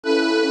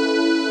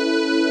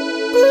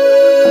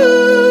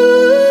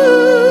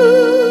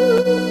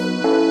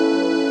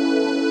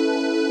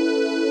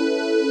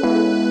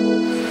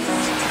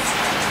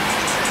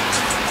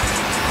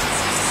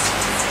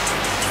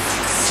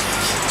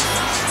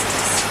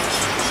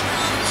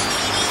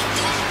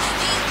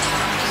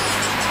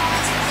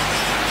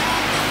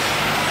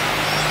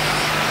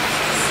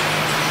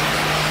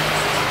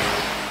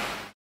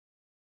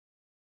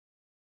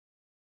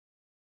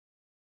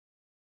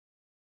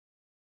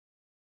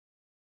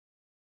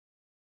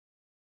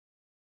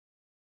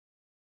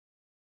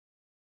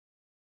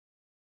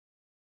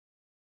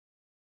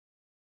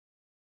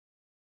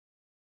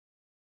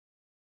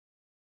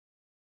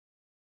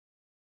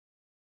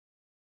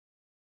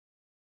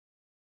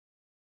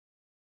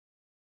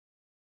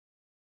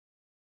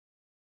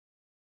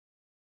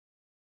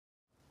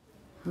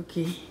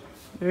Okay,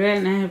 Ray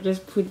and I have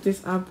just put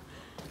this up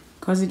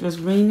because it was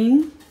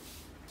raining.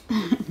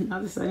 Now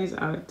the sun is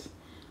out,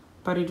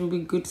 but it will be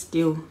good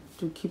still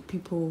to keep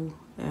people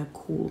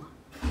cool.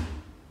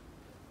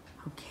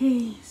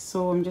 Okay,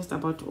 so I'm just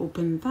about to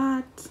open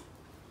that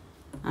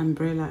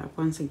umbrella up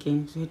once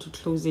again. So I had to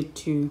close it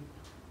to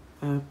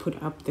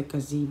put up the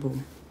gazebo.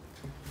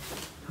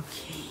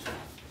 Okay.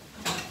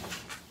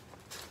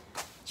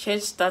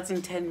 Church starts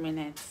in 10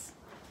 minutes.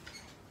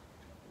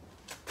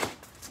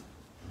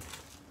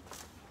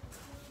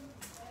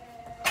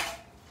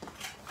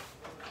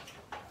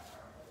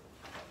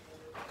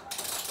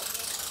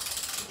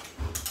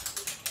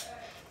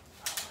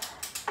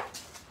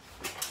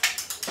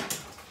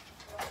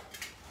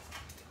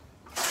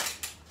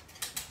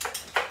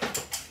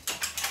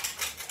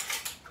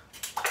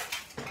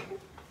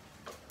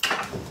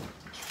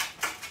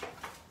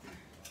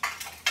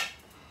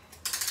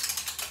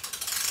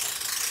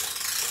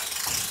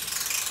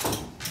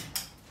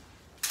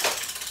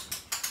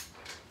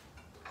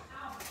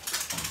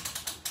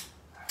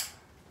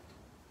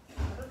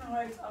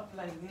 It's up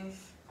like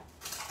this.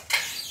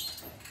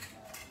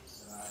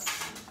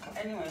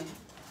 Anyway.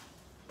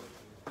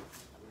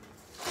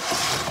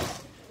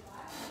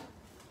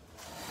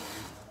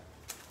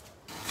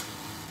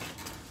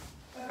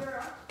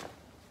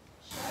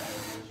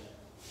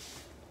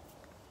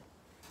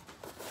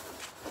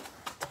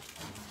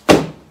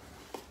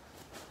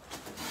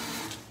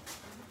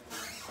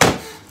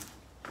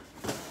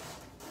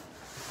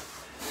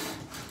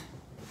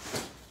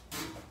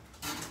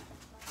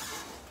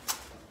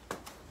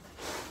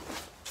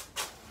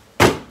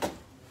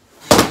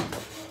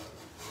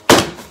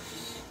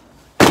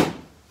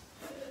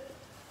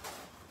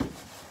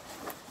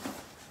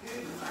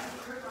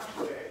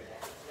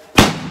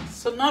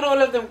 So not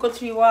all of them got to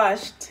be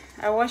washed.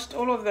 I washed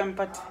all of them,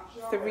 but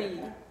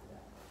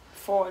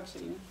 4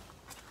 actually.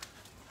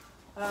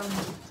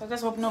 So I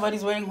just hope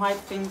nobody's wearing white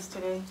things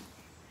today.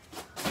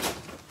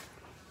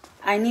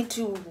 I need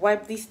to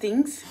wipe these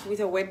things with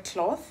a wet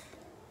cloth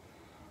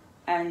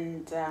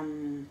and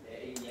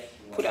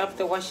put up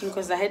the washing,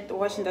 because I had the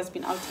washing that's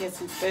been out here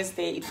since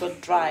Thursday. It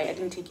got dry. I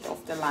didn't take it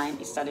off the line.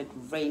 It started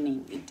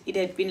raining. It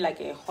had been like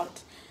a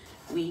hot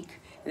week,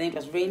 and then it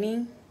was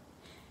raining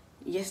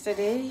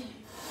yesterday.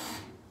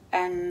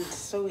 And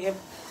so we have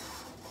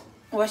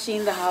washing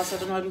in the house. I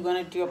don't know what we're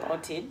going to do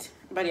about it.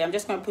 But yeah, I'm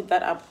just going to put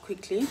that up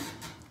quickly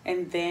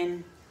and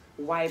then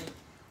wipe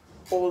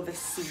all the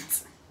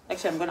seats.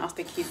 Actually, I'm going to ask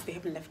the kids, they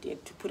haven't left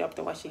yet, to put up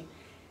the washing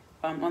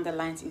on the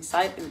lines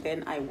inside. And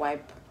then I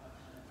wipe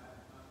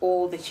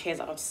all the chairs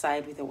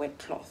outside with a wet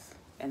cloth.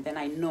 And then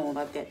I know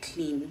that they're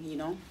clean, you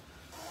know,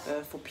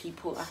 for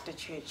people after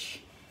church.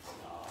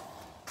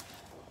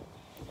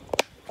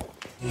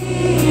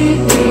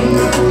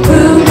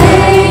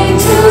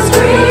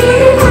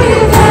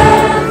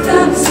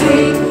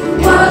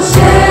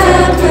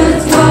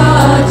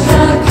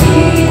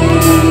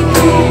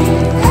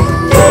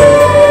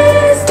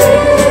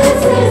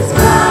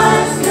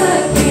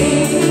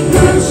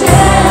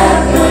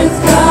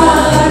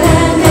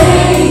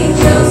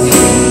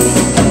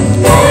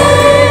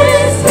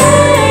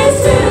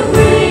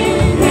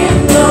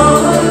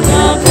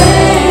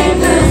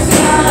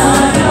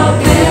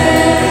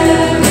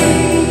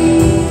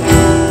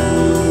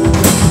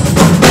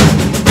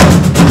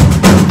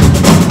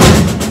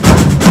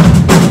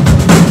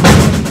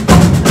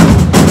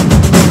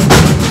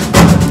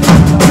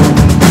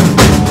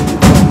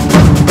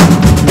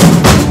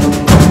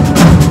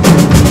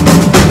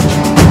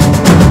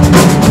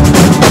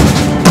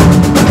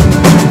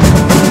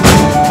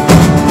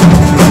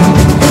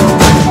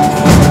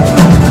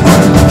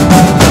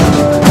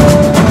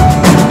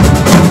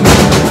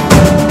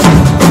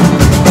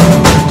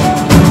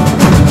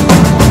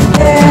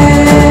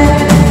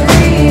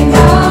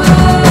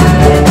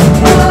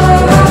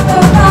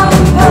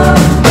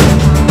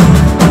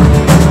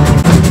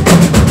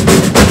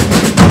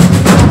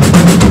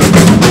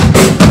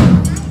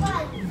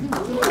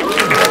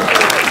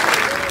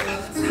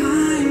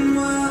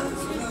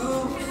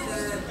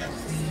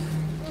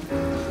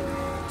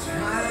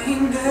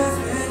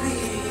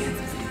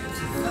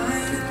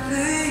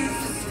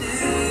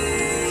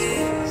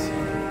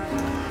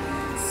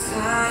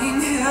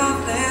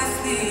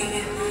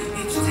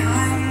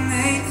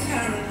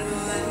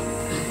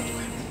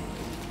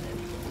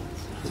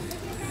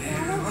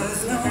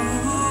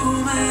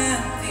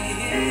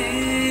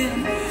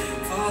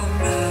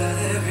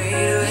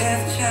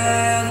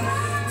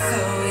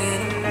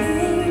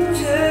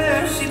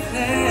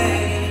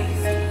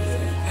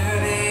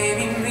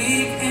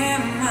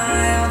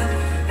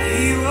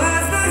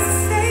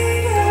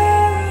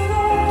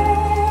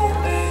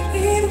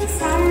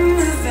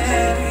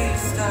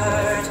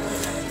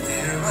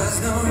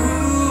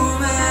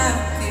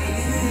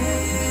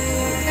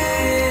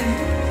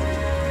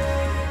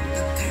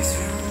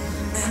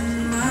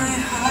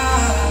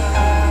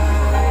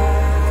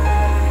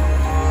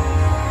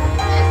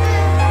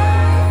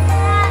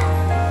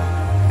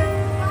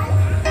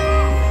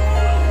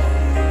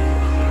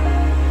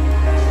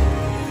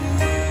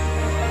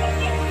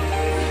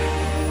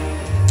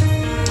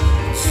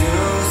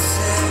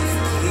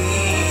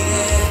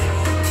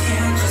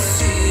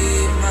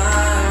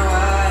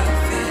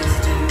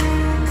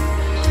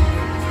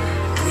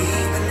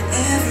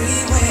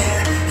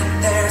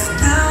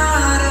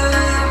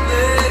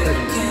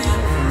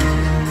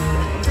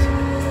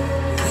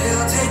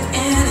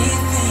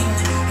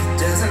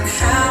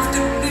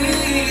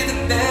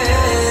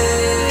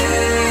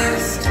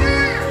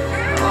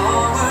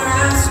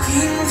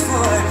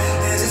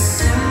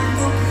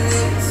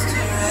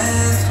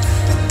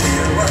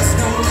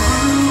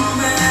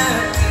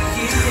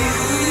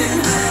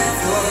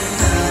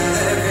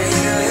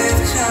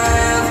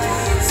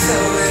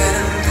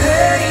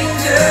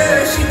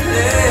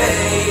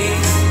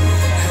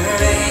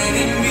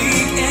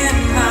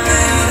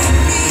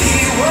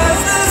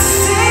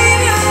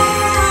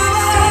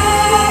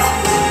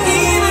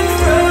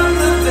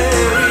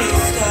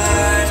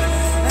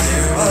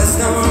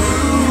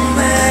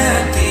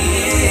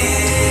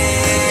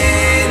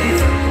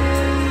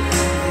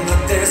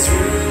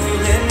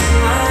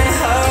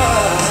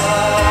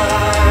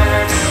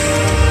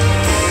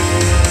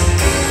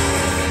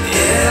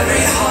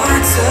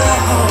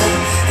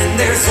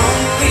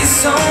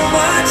 so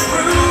much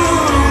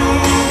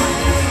room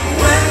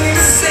when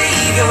the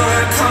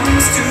Savior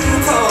comes to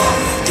call.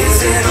 Is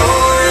it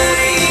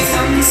already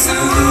come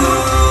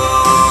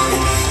soon?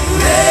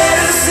 Let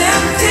us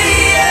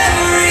empty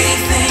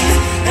everything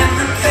and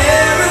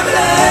prepare a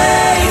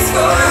place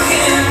for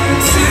Him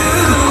to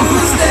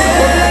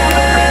stay.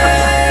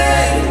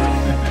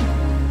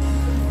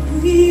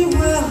 We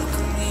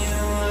welcome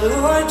You,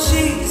 Lord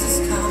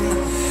Jesus, come,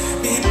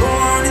 be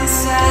born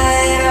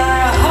inside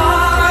our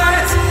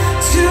hearts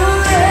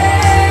today.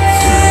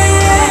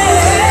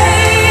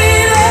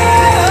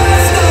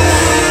 Us no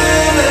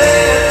room at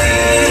the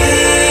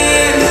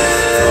inn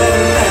for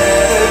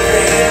another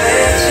baby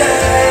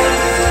child.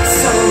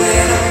 So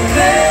in a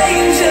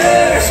manger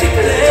she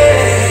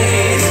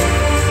placed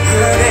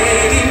her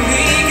baby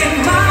meek and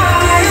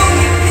mild.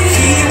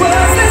 He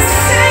was the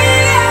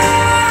Savior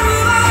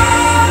of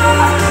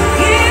all,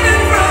 even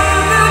from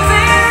the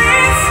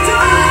very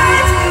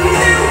start.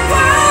 There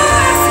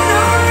was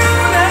no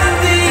room at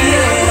the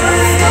end,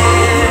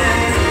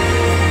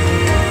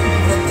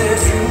 but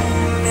there's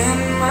room in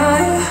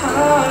my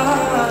heart.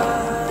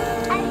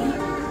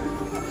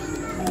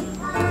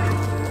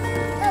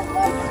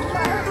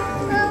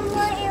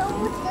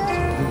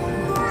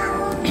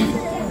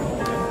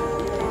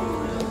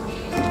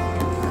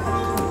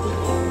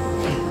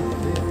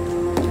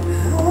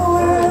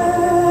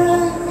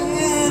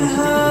 In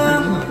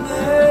her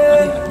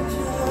manger,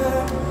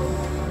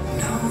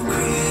 no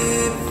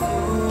crib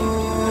for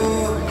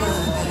my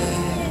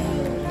head.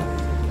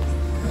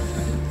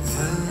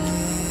 The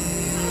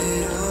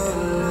little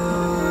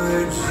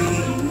Lord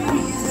Jesus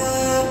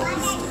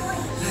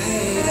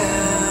laid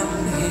down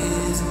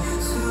His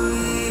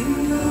sweet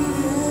head.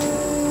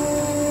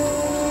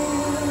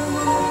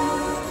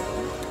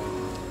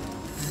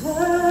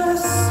 The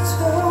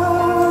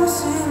stars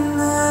in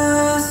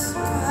the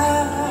sky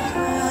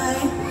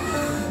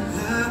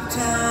look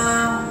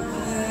down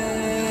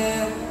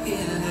where He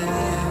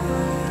lay.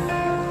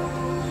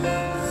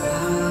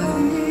 The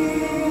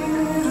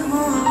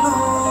little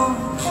Lord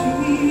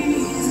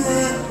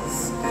Jesus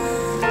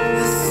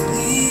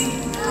asleep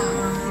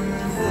on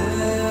the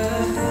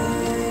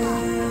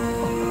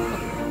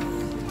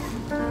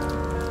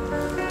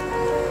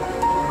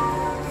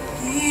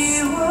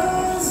He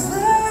was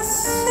the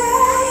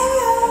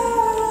Savior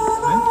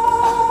of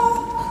all,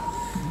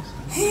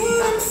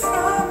 even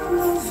from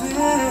the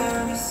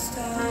very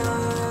start.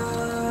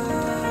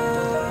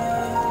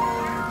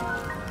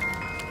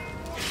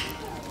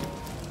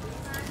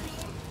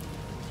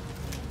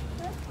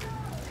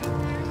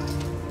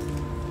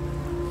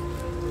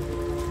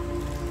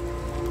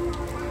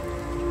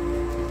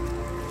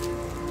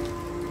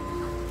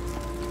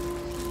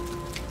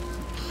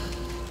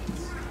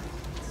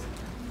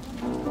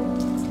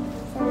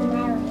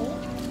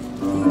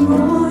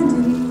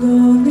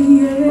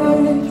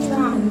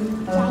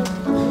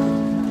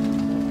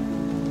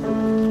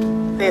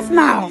 This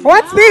now.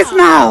 What's this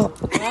now?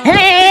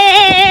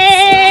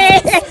 Hey!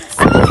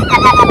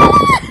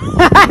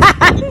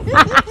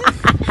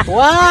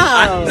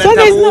 Wow. So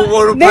there's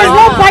no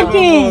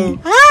parking.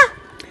 Huh?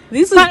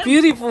 This is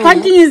beautiful.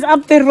 Parking is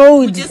up the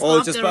road.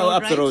 Oh, just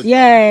up the road.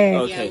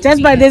 Yeah. Okay.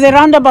 Just by there's a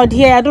roundabout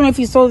here. I don't know if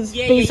you saw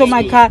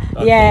my car.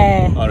 Okay.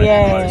 Yeah. All right.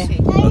 Yeah.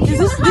 Is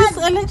this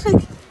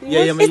electric?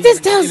 Yeah, Is this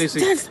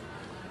does?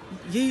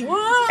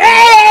 Wow.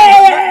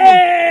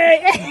 Hey.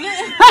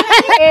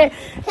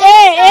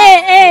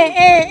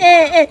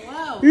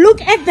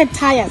 Look at the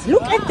tires.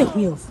 Look at the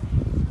wheels.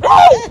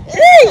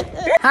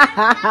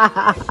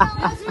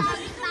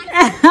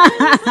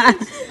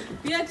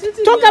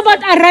 Talk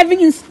about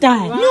arriving in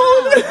style. Wow.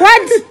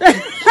 What?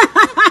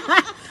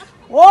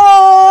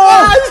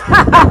 Oh.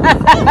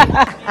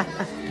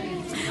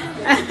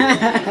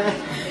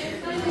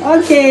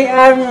 Okay.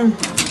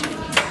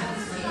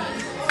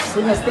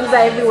 Goodness, things are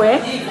everywhere.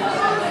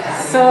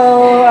 So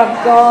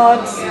I've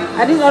got.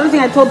 I don't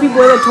think I told people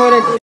where the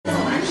toilet is.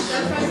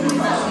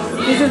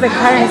 This is the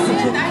currency.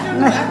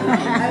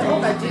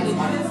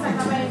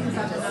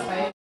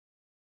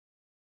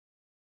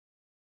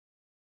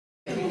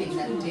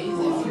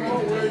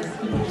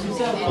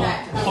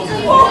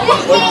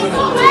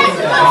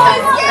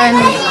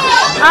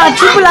 And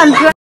people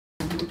are.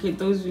 Okay,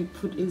 those we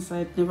put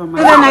inside. Never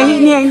mind. And then I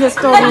here in the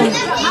storeroom.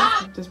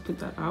 Just put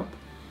that up.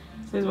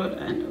 Says what,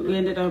 and we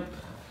ended up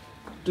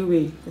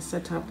doing the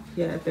setup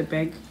here at the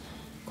back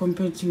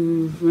compared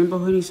to, remember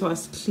when you saw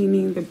us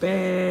cleaning the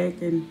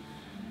bag and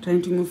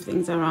trying to move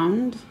things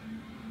around.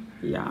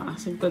 Yeah,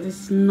 so we've got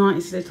this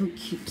nice little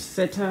cute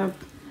setup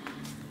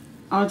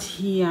out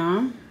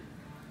here.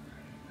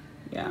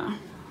 Yeah,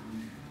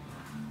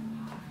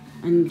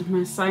 and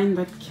my sign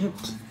that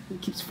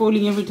keeps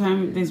falling every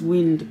time there's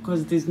wind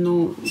because there's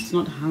no, it's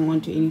not hung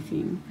onto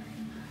anything,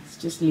 it's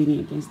just leaning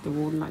against the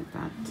wall like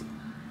that.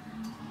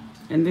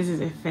 And this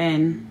is a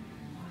fan,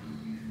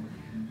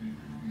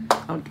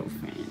 outdoor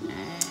fan.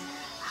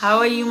 How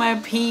are you, my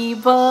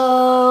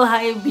people?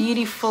 Hi,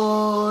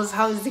 beautifuls.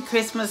 How is the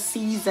Christmas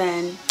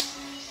season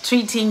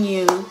treating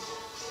you?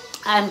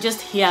 I'm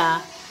just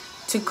here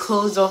to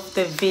close off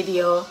the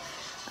video.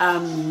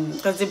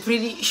 Because it's a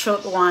pretty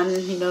short one,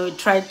 you know.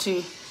 Tried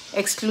to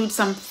exclude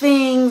some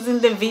things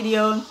in the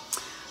video,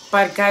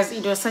 but guys,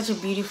 it was such a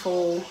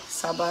beautiful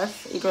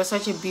Sabbath. It was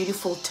such a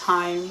beautiful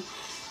time.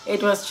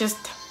 It was just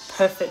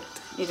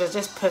perfect. It was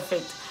just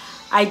perfect.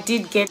 I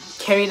did get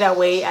carried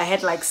away. I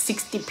had like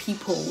 60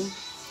 people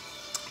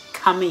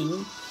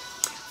coming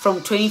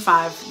from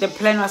 25. The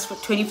plan was for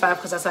 25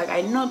 because I was like,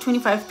 I know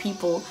 25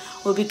 people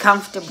will be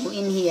comfortable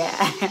in here.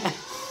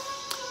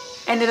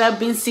 Ended up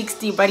being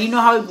 60, but you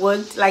know how it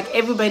worked. Like,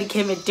 everybody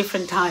came at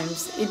different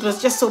times. It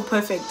was just so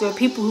perfect. There were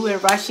people who were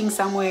rushing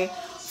somewhere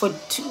for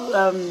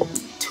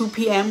 2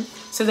 p.m.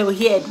 so they were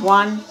here at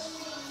 1.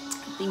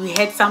 We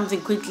had something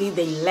quickly,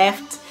 they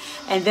left,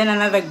 and then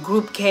another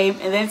group came,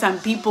 and then some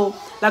people,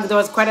 like, there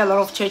was quite a lot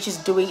of churches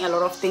doing a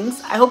lot of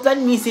things. I hope that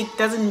music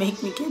doesn't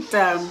make me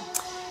get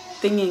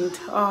thinking.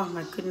 Oh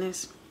my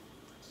goodness.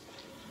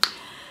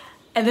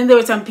 And then there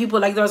were some people,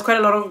 like, there was quite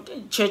a lot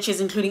of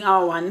churches, including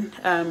our one,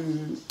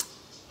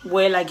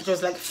 where, like, it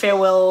was like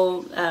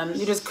farewell.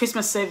 It was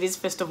Christmas service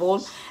first of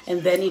all,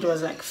 and then it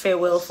was like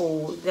farewell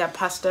for their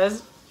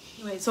pastors.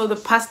 Anyway, so the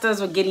pastors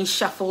were getting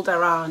shuffled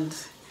around.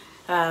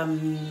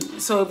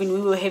 So when we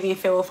were having a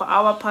farewell for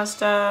our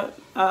pastor,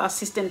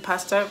 assistant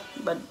pastor,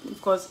 but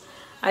of course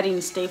I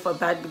didn't stay for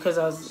that because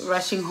I was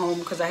rushing home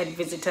because I had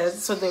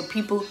visitors. So there were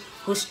people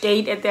who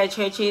stayed at their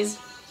churches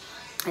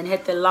and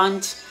had the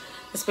lunch,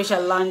 a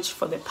special lunch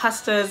for the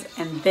pastors,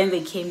 and then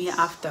they came here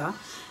after.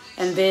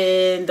 And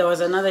then there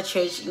was another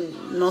church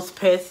in North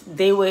Perth.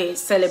 They were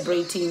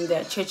celebrating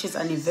their church's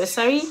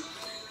anniversary.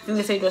 I think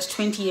they said it was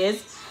 20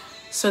 years.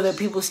 So the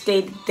people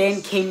stayed,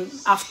 then came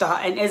after.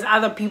 And as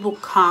other people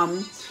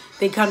come,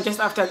 they come just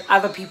after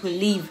other people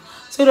leave.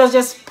 So it was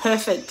just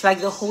perfect. Like,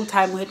 the whole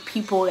time we had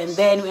people, and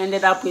then we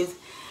ended up with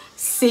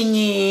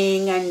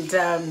singing,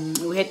 and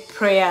we had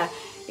prayer.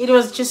 It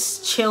was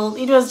just chill.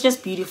 It was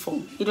just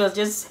beautiful. It was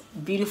just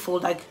beautiful,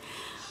 like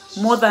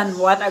more than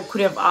what I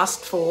could have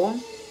asked for.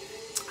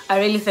 I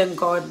really thank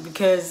God,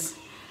 because,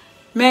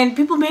 man,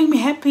 people make me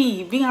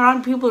happy. Being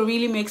around people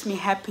really makes me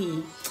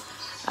happy.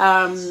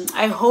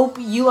 I hope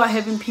you are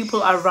having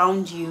people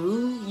around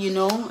you, you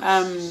know,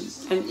 and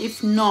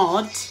if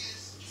not,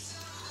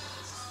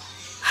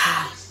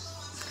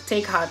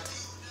 take heart.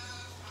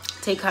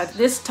 Take heart.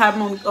 This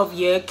time of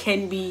year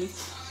can be,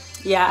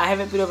 yeah, I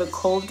have a bit of a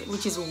cold,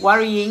 which is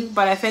worrying,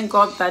 but I thank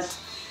God that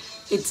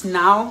it's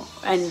now,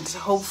 and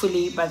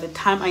hopefully by the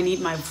time I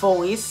need my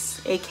voice,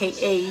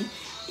 aka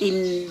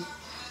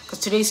because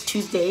today is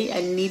Tuesday,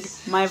 I need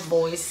my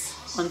voice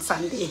on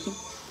Sunday.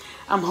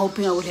 I'm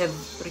hoping I would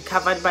have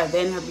recovered by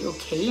then. I'll be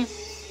okay.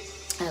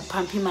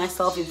 Pumping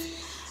myself with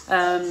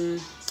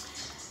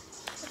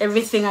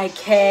everything I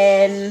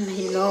can,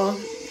 you know,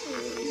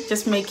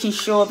 just making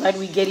sure that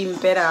we're getting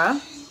better.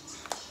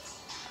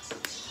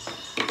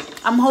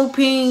 I'm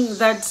hoping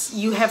that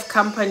you have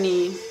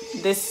company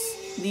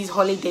these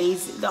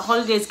holidays. The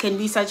holidays can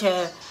be such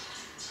a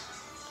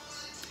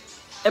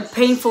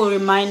painful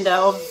reminder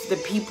of the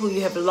people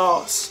you have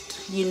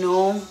lost, you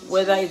know,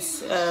 whether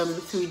it's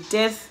through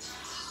death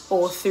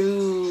or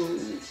through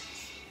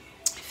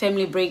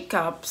family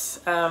breakups.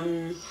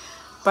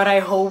 But I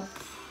hope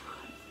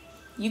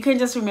you can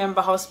just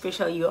remember how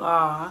special you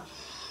are,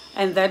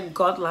 and that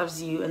God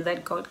loves you, and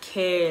that God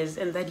cares,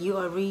 and that you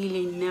are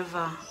really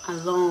never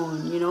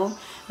alone, you know.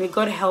 May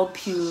God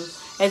help you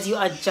as you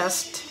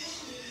adjust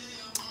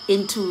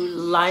into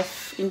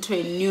life, into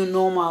a new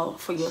normal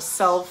for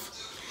yourself.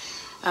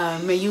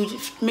 May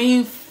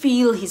you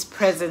feel His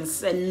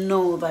presence and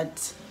know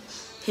that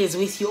He's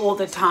with you all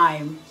the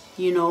time,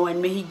 you know,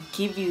 and may He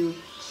give you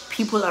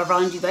people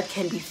around you that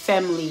can be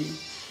family,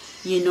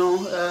 you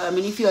know. I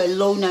mean, if you're a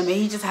loner, may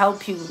He just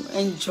help you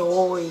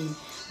enjoy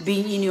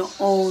being in your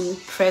own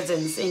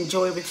presence,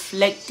 enjoy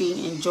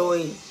reflecting,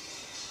 enjoy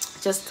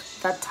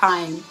just that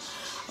time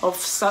of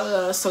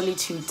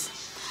solitude.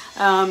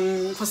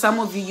 For some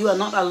of you, you are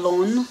not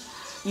alone.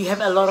 You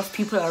have a lot of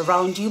people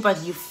around you,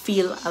 but you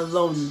feel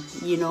alone,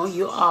 you know.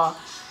 You are,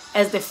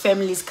 as the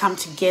families come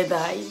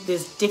together,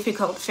 there's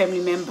difficult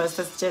family members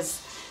that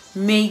just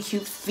make you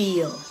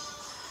feel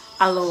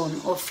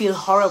alone, or feel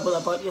horrible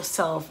about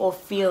yourself, or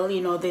feel,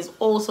 you know, there's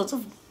all sorts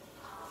of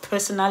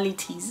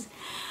personalities.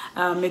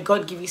 May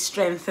God give you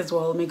strength as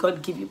well. May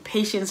God give you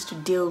patience to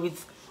deal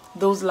with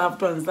those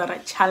loved ones that are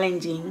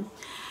challenging.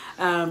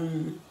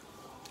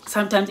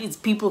 Sometimes it's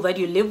people that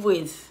you live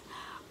with,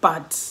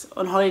 but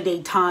on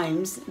holiday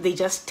times they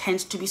just tend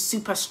to be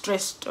super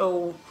stressed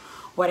or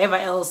whatever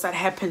else that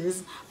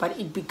happens, but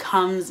it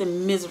becomes a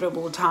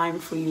miserable time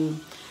for you.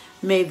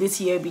 May this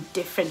year be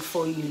different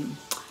for you.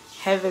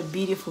 Have a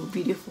beautiful,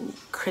 beautiful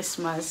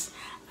Christmas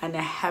and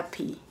a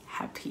happy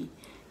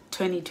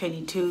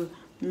 2022.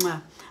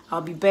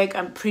 I'll be back.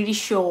 I'm pretty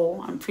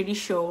sure I'll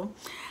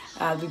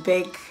be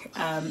back.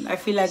 I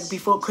feel like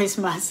before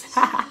Christmas.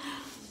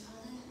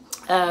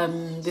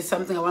 There's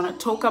something I want to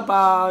talk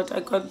about. I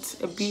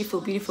got a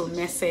beautiful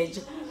message,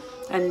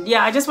 and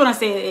yeah, I just want to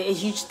say a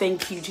huge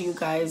thank you to you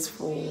guys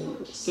for,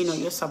 you know,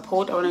 your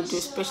support. I want to do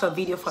a special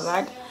video for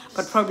that,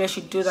 but probably I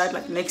should do that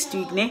like next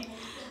week, ne?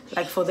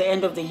 like for the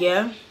end of the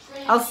year.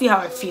 I'll see how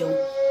I feel.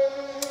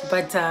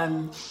 But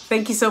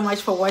thank you so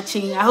much for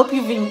watching. I hope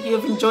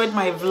you've enjoyed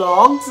my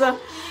vlogs.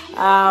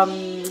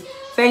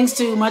 Thanks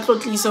to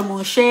Matlotliso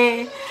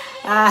Moshe.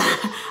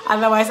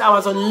 Otherwise I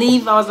was on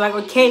leave. I was like,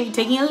 okay,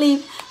 taking a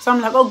leave. So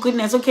I'm like, oh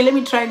goodness, okay, let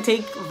me try and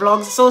take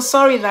vlogs. So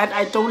sorry that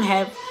I don't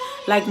have,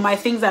 like, my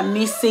things are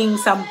missing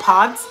some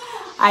parts.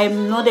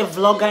 I'm not a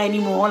vlogger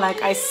anymore.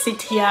 Like, I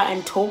sit here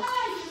and talk.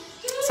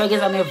 So I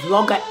guess I'm a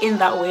vlogger in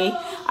that way.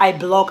 I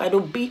blog. I do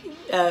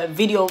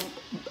video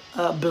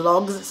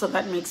blogs. So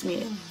that makes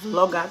me a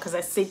vlogger because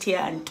I sit here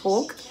and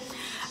talk.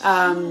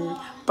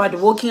 But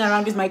walking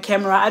around with my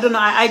camera, I don't know.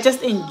 I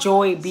just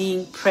enjoy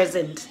being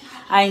present.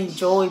 I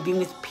enjoy being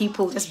with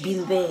people, just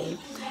being there.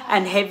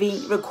 And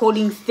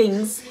recording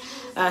things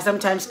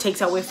sometimes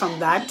takes away from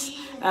that.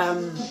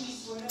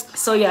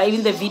 So yeah,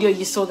 even the video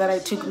you saw that I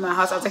took in my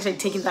house, I was actually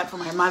taking that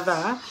from my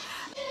mother.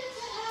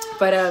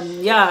 But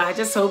yeah, I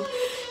just hope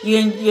you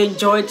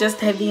enjoyed just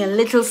having a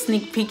little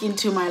sneak peek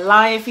into my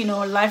life. You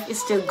know, life is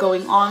still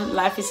going on.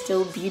 Life is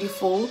still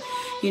beautiful.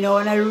 You know,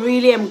 and I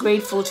really am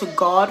grateful to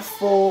God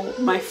for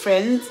my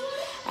friends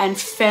and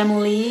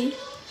family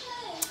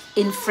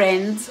in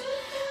Friends.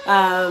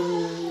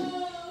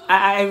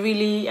 I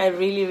really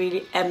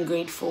am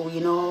grateful.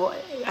 You know,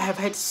 I have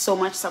had so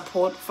much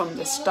support from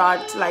the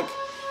start, like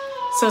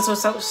so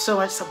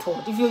much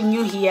support. If you're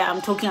new here,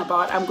 I'm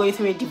going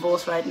through a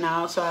divorce right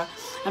now, so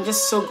I'm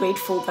just so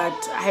grateful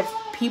that I have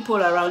people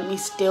around me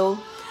still.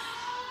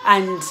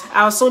 And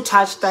I was so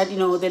touched that, you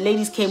know, the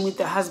ladies came with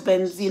their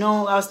husbands. You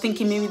know, I was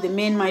thinking maybe the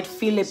men might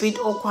feel a bit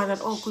awkward,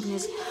 that, oh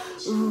goodness,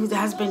 ooh, the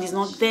husband is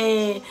not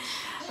there.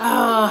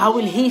 How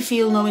will he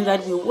feel knowing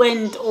that we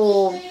went?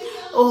 Or,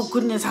 oh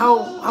goodness,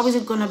 how is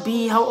it gonna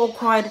be? How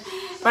awkward.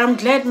 But I'm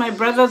glad my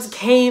brothers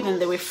came and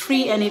they were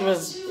free, and it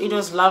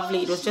was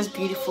lovely. It was just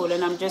beautiful,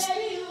 and I'm just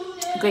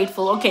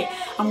grateful. Okay,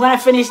 I'm gonna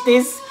finish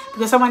this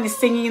because someone is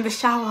singing in the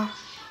shower.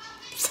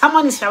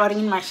 Someone is showering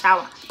in my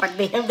shower, but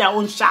they have their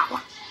own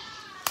shower.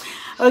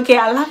 Okay,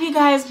 I love you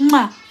guys.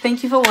 Mwah.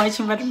 Thank you for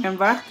watching, but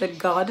remember that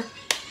God.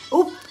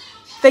 Oop.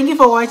 Thank you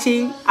for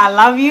watching. I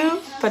love you,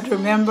 but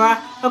remember,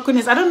 oh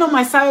goodness, I don't know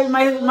my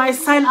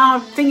sign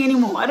out thing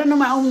anymore. I don't know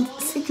my own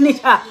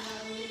signature.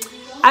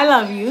 I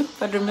love you,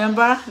 but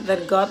remember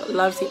that God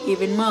loves you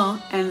even more,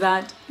 and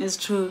that is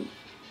true.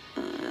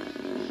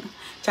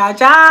 Ciao,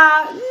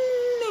 ciao.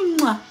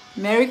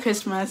 Merry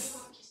Christmas.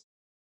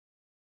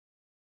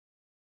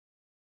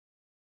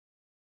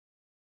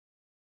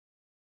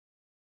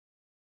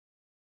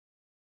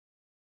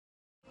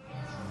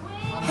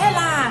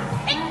 Helen,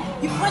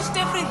 you've watched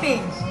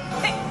everything.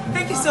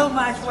 Thank you so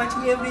much for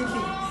watching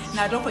everything.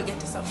 Now don't forget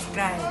to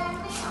subscribe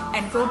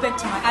and go back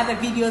to my other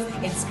videos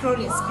and scroll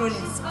and scroll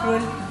and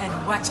scroll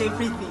and watch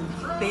everything.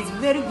 There's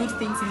very good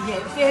things in here,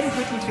 very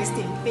good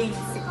interesting things.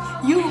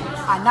 You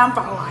are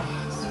number one.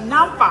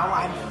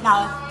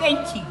 Now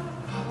thank you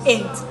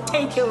and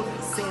take care of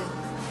yourself.